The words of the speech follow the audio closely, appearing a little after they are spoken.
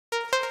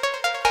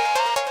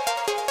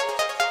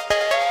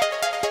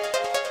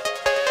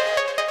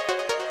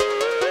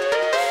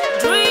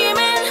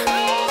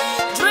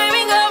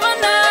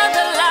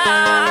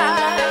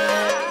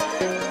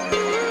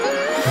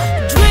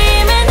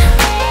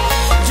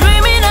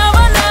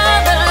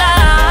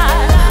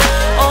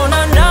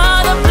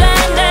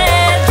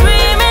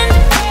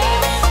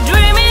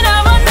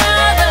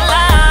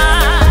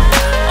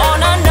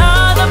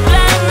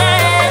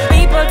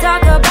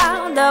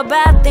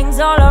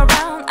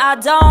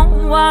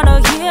don't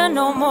wanna hear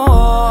no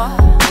more.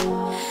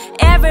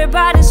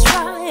 Everybody's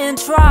trying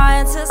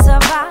to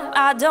survive.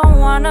 I don't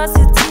wanna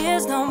see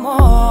tears no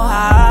more.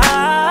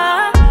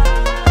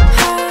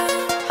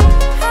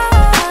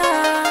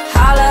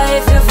 Holla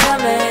if you feel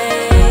me.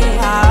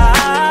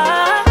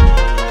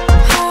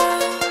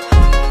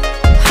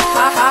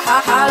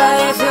 Holla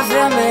if you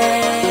feel me.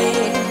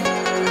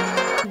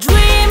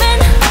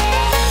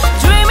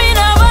 Dreaming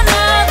of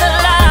another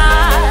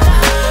life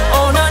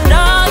on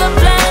another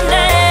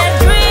planet.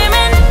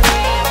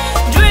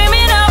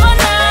 Dreaming of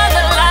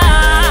another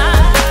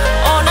life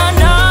on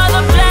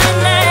another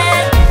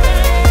planet.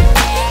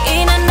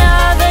 In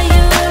another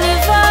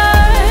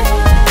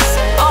universe,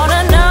 on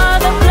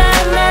another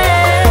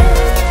planet.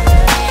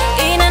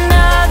 In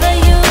another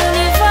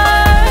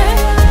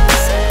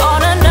universe,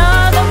 on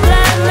another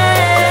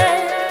planet.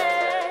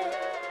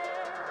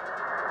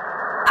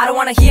 I don't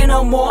wanna hear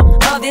no more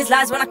of these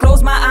lies. When I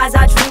close my eyes,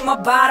 I dream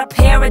about a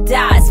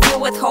paradise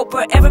filled with hope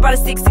where everybody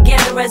sticks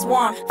together as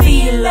one.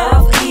 Feel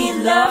love, eat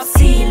love,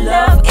 see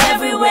love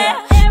everywhere.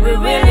 We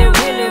really,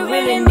 really,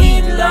 really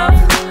need love.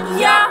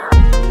 Yeah.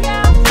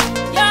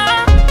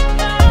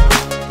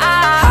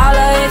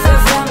 Holla if you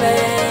feel me.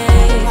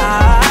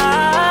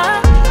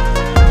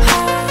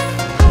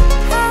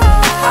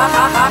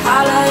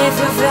 Holla if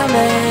you feel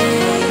me.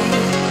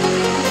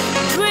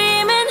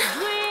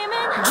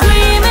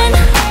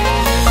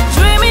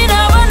 Dreaming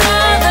of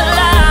another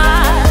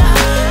life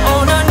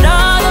on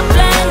another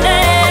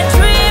planet.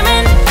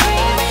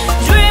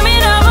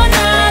 Dreaming of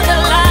another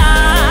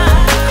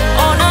life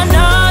on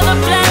another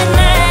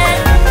planet.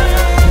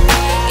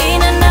 In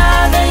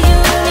another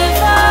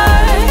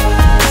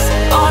universe,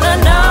 on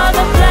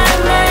another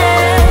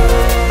planet.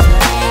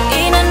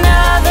 In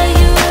another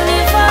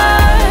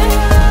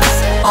universe,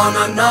 on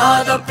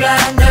another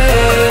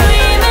planet.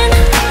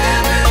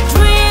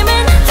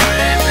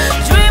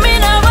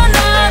 Dreaming of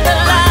another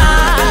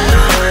life.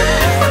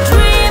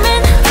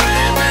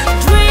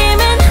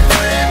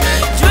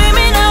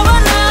 Dreaming of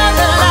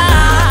another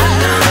life.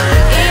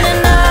 In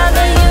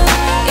another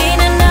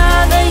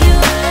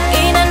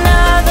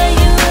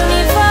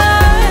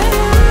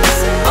universe,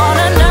 on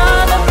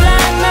another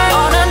planet.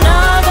 On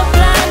another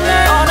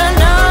planet. On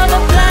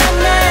another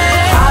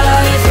planet. Holla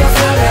if you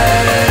feel me.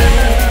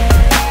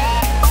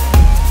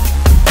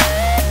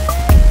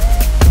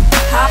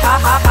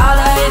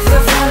 Holla if you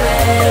feel me.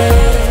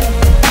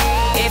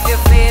 If you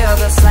feel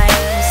the same.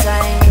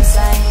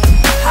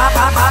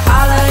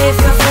 Holla if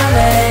you feel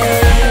me.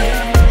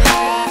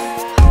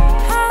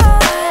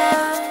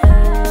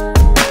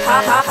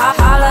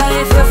 Holla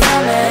if you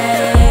feel me.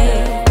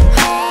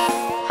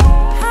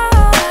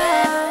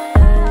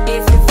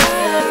 If you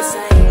feel the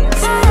same.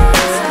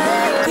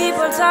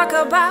 People talk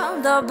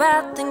about the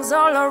bad things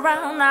all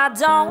around. I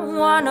don't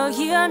wanna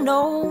hear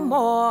no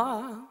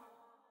more.